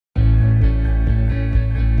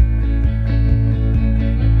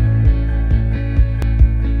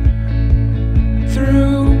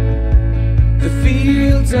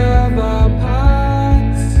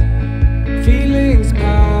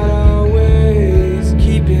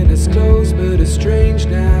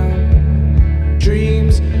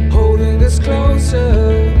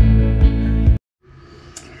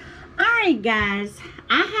Alright guys,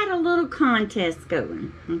 I had a little contest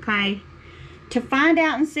going, okay, to find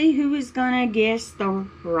out and see who is gonna guess the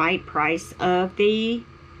right price of the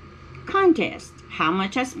contest. How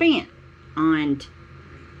much I spent on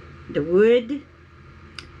the wood,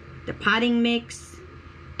 the potting mix,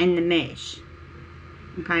 and the mesh,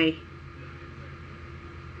 okay.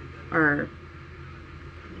 Or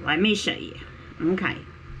let me show you. Okay,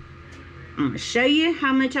 I'm going to show you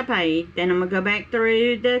how much I paid. Then I'm going to go back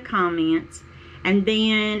through the comments. And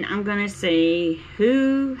then I'm going to see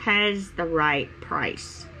who has the right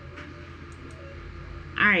price.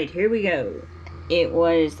 Alright, here we go. It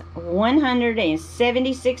was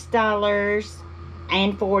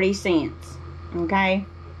 $176.40. Okay.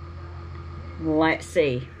 Let's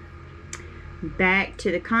see. Back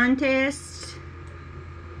to the contest.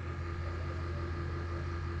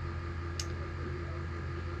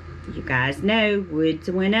 You guys know woods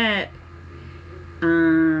went up.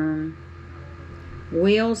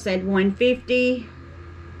 Will said 150.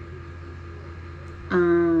 Let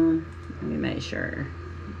me make sure.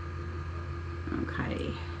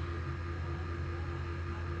 Okay.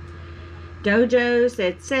 Dojo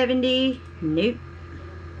said 70. Nope.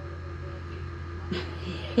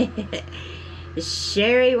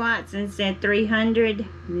 Sherry Watson said 300.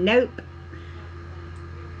 Nope.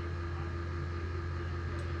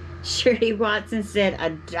 Sherry Watson said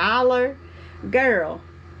 $1. Girl,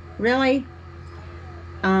 really?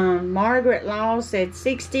 Margaret Law said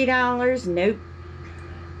 $60. Nope.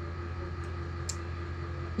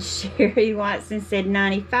 Sherry Watson said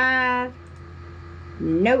 95.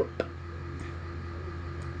 Nope.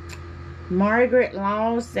 Margaret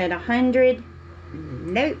Law said 100.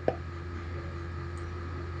 Nope.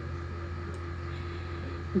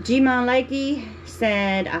 G-Mon Lakey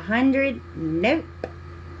said 100. Nope.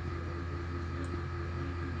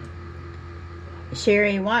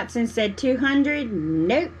 Sherry Watson said 200.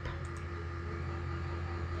 Nope.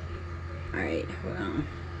 Alright, hold on.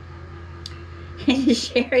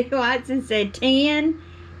 Sherry Watson said 10.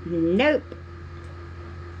 Nope.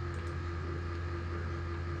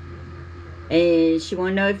 And she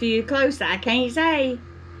want to know if you're close. I can't say.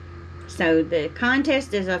 So the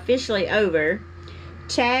contest is officially over.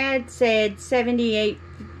 Chad said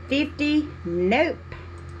 78.50. Nope.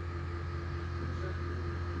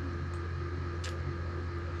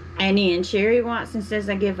 And then Sherry Watson says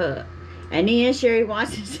I give up. And then Sherry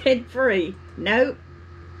Watson said free. Nope.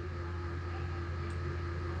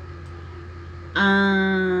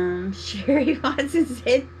 Sherry Watson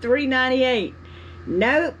said $3.98.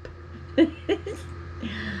 Nope.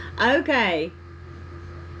 Okay.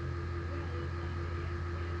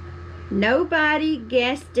 Nobody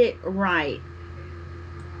guessed it right.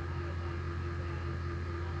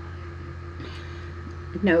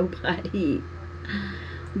 Nobody.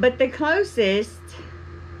 But the closest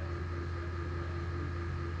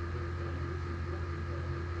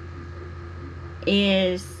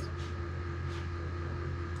is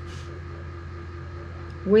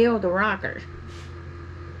Will the Rocker.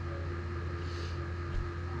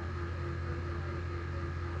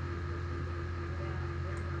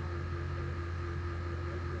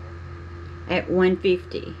 At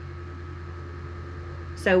 $150.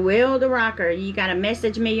 So Will the Rocker, you gotta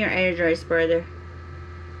message me your address, brother.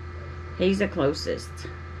 He's the closest.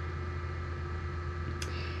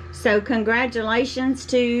 So congratulations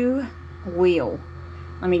to Will.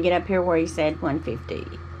 Let me get up here where he said 150.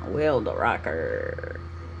 Will the Rocker.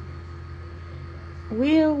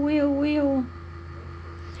 Will.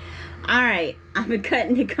 Alright, I'm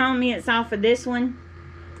cutting the comments off of this one.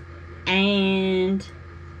 And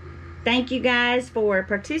thank you guys for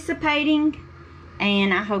participating.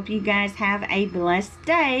 And I hope you guys have a blessed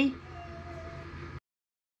day.